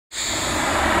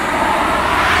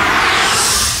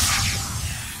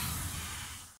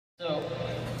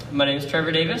My name is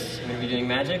Trevor Davis. I'm going to be doing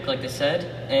magic, like they said.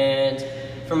 And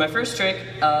for my first trick,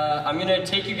 I'm going to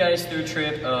take you guys through a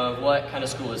trip of what kind of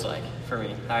school is like for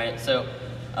me. Alright, so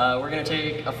we're going to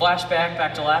take a flashback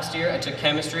back to last year. I took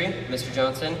chemistry, Mr.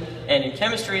 Johnson. And in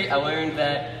chemistry, I learned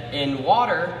that in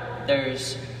water,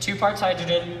 there's 2 parts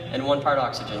hydrogen and 1 part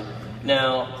oxygen.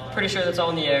 Now, pretty sure that's all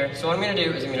in the air. So what I'm going to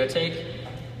do is I'm going to take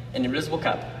an invisible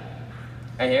cup,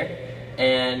 right here.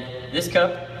 And this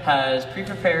cup has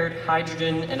pre-prepared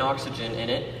hydrogen and oxygen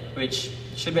in it, which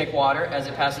should make water as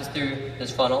it passes through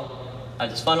this funnel.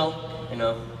 You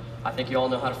know, I think you all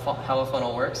know how a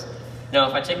funnel works. Now,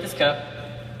 if I take this cup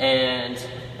and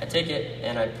I take it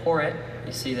and I pour it,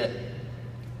 you see that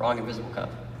wrong invisible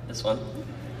cup, this one.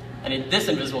 And in this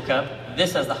invisible cup,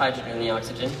 this has the hydrogen and the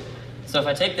oxygen. So if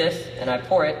I take this and I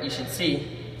pour it, you should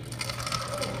see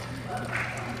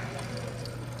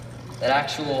that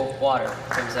actual water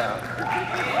comes out.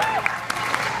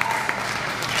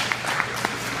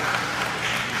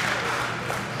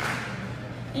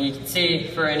 And you can see,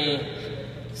 for any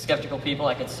skeptical people,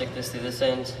 I can stick this through this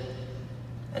end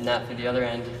and that through the other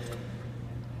end.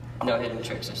 No hidden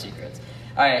tricks or secrets.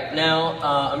 All right, now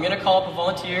I'm going to call up a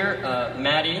volunteer,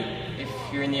 Maddie, if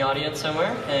you're in the audience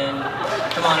somewhere, and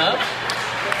come on up.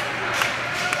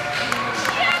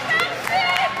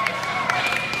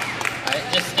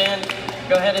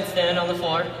 Go ahead and stand on the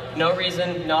floor. No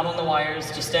reason, not on the wires.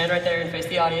 Just stand right there and face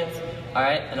the audience. All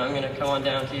right, and I'm going to come on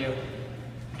down to you.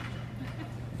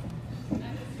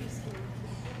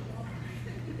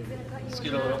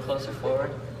 Scoot a little closer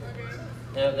forward.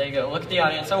 Yeah, there you go. Look at the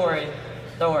audience. Don't worry.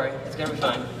 Don't worry. It's going to be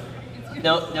fine.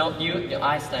 No,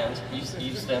 I stand.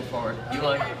 You stand forward. You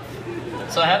look.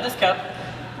 So I have this cup.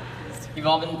 You've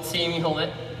all been seeing me hold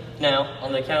it. Now,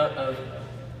 on the count of...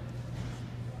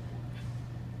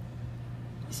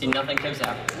 See, nothing comes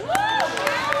out.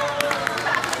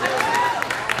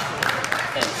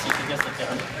 Thanks, you can go sit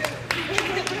down. You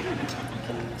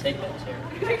can take that chair.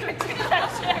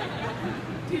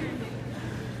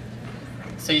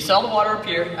 So you saw the water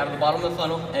appear out of the bottom of the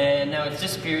funnel, and now it's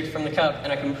disappeared from the cup,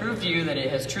 and I can prove to you that it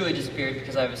has truly disappeared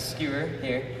because I have a skewer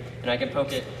here, and I can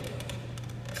poke it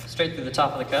straight through the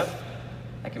top of the cup.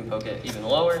 I can poke it even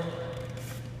lower,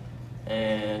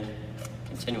 and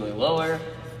continually lower,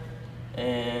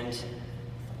 and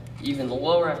even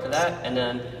lower after that, and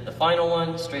then the final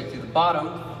one straight through the bottom.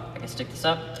 I can stick this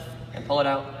up and pull it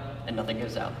out, and nothing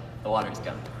goes out. The water is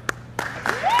gone.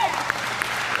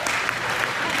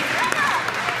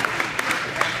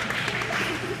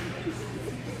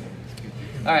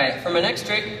 All right, for my next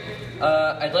trick,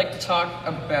 I'd like to talk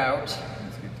about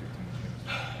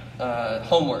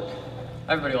homework.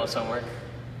 Everybody loves homework.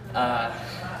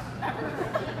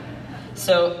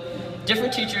 So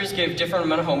different teachers give different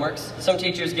amount of homeworks. Some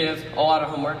teachers give a lot of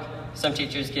homework. Some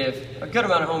teachers give a good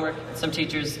amount of homework. And some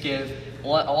teachers give a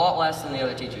lot less than the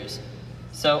other teachers.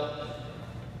 So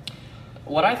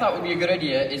what I thought would be a good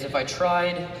idea is if I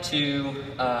tried to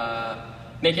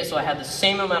make it so I had the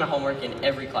same amount of homework in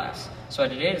every class. So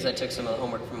what I did is I took some of the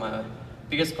homework from my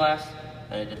biggest class,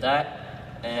 and I did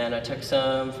that. And I took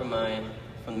some from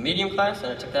the medium class,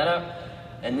 and I took that out.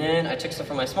 And then I took some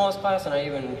from my smallest class, and I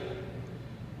even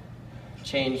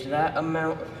changed that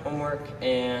amount of homework,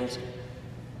 and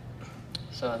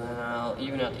so then I'll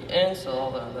even out the end so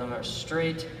all of them are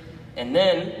straight. And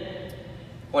then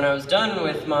when I was done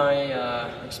with my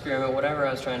experiment, whatever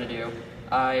I was trying to do,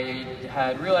 I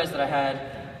had realized that I had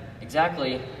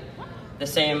exactly the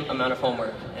same amount of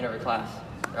homework in every class.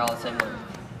 They're all the same length.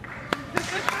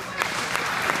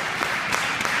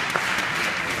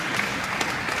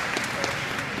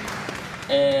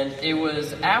 And it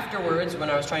was afterwards, when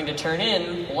I was trying to turn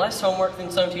in less homework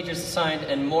than some teachers assigned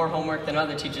and more homework than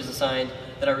other teachers assigned,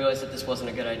 that I realized that this wasn't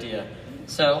a good idea.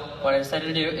 So what I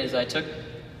decided to do is I took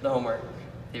the homework,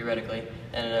 theoretically,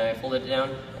 and I folded it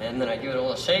down, and then I give it a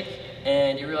little shake,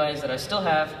 and you realize that I still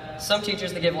have some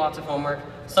teachers that give lots of homework,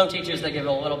 some teachers that give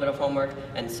a little bit of homework,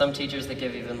 and some teachers that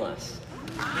give even less.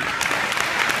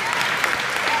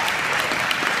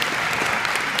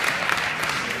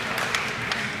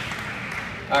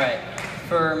 All right,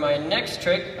 for my next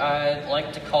trick, I'd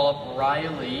like to call up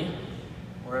Riley,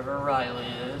 wherever Riley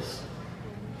is.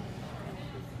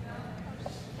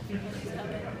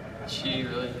 She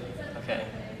really? Okay,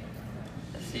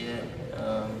 I see it.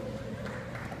 All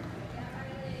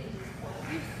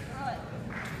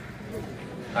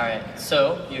right,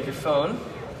 so you have your phone.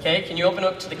 Okay, can you open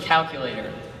up to the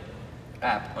calculator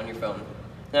app on your phone?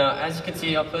 Now, as you can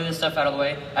see, I'll clear this stuff out of the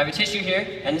way. I have a tissue here,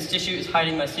 and this tissue is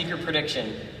hiding my secret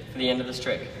prediction for the end of this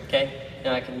trick, okay?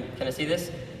 Now, can I see this?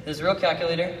 This is a real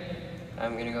calculator.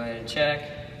 I'm gonna go ahead and check.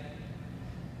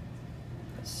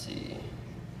 Let's see.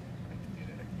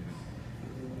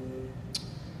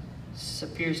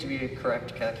 appears to be a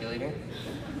correct calculator.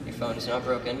 Your phone is not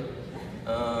broken.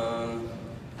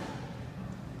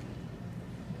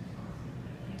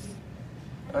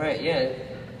 Alright, yeah,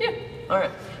 alright.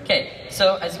 Okay,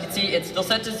 so as you can see, it's still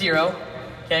set to 0.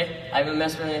 Okay, I haven't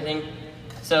messed with anything.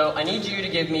 So I need you to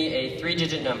give me a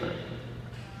 3-digit number.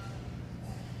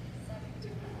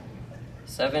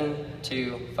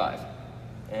 725.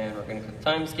 And we're going to click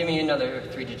times. Give me another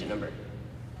 3-digit number.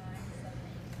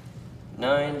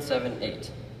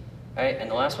 978. Alright, and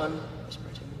the last one? Whisper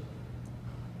to me.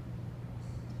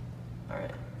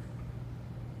 Alright.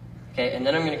 Okay, and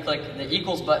then I'm going to click the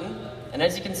equals button. And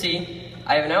as you can see,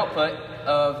 I have an output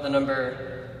of the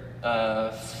number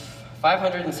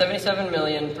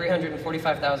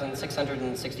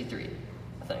 577,345,663,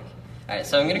 I think. Alright,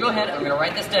 so I'm going to go ahead, I'm going to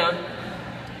write this down.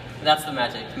 That's the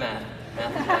magic, math.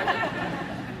 Math is magic.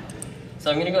 So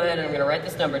I'm going to go ahead and I'm going to write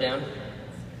this number down.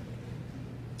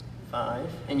 5,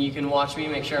 and you can watch me,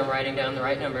 make sure I'm writing down the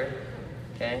right number.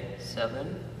 Okay,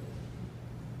 7,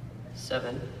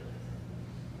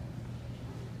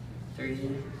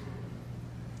 3,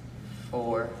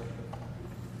 4,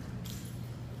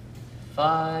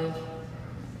 5,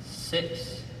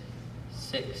 6,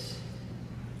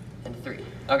 and 3.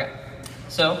 Okay,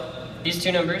 so these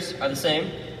two numbers are the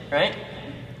same, right?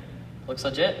 Looks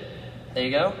legit. There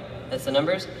you go. That's the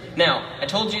numbers. Now, I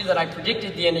told you that I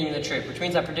predicted the ending of the trip, which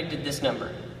means I predicted this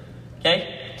number.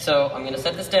 Okay? So I'm going to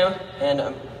set this down, and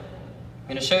I'm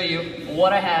going to show you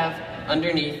what I have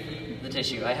underneath the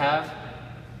tissue. I have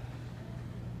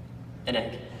an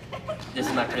egg. This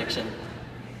is my prediction.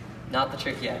 Not the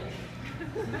trick yet.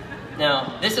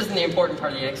 Now, this isn't the important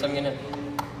part of the egg, so I'm going to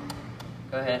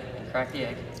go ahead and crack the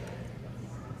egg.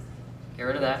 Get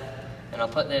rid of that. And I'll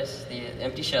put the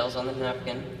empty shells on the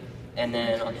napkin. And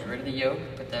then I'll get rid of the yolk,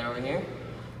 put that over here.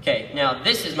 Okay, now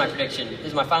this is my prediction. This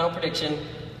is my final prediction.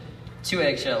 2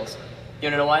 eggshells. You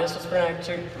wanna know why this was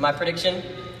my prediction?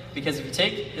 Because if you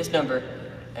take this number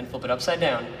and flip it upside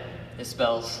down, it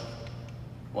spells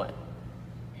what?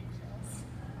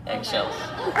 Eggshells.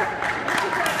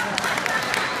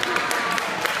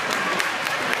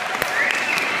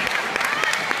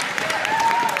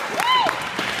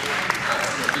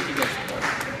 You can get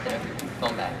there,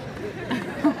 phone back.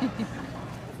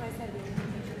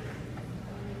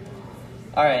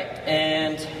 Alright,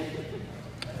 and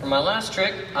for my last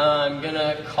trick, I'm going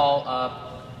to call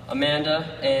up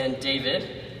Amanda and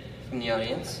David from the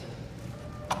audience.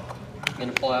 I'm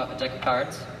going to pull out a deck of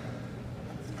cards.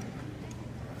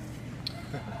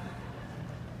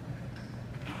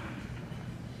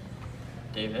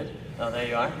 David, oh there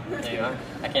you are, there you are.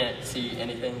 I can't see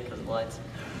anything because of the lights.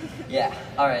 Yeah,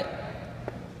 alright.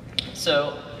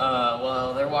 So,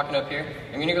 while they're walking up here,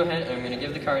 I'm going to go ahead and I'm going to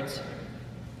give the cards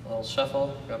a little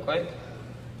shuffle real quick.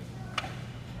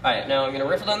 Alright, now I'm going to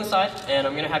riffle down the side, and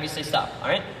I'm going to have you say stop,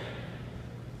 alright?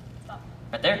 Stop.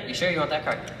 Right there? You sure you want that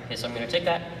card? Okay, so I'm going to take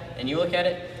that, and you look at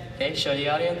it, okay, show the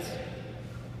audience.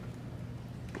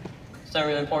 It's not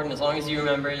really important, as long as you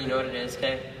remember, you know what it is,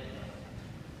 okay?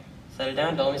 Set it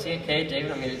down, don't let me see it. Okay,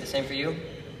 David, I'm going to do the same for you.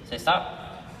 Say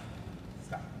stop.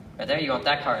 Stop. Right there, you want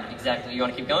that card, exactly. You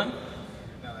want to keep going?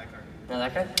 No, that card. No,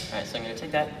 that card? Alright, so I'm going to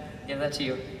take that, give that to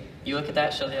you. You look at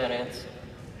that, show the audience.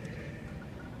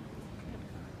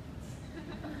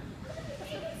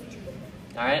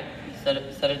 Alright, set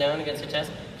it down against your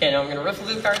chest. Okay, now I'm going to riffle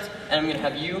through the cards, and I'm going to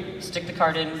have you stick the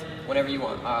card in whenever you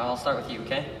want. I'll start with you,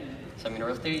 okay? So I'm going to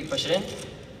riffle through, you push it in.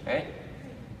 Alright,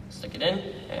 stick it in,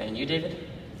 and you, David.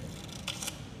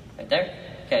 Right there.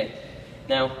 Okay,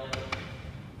 now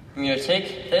I'm going to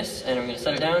take this, and I'm going to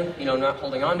set it down. You know, I'm not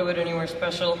holding on to it anywhere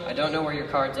special. I don't know where your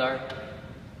cards are.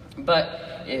 But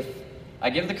if I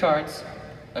give the cards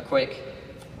a quick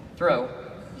throw,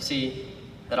 you see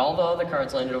that all the other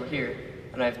cards landed over here,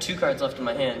 and I have 2 cards left in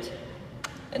my hand,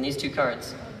 and these 2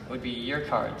 cards would be your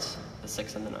cards, the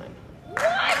 6 and the 9.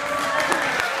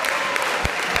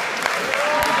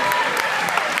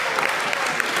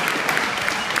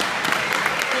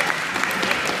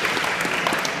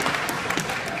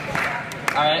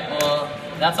 Alright, well,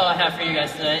 that's all I have for you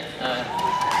guys tonight.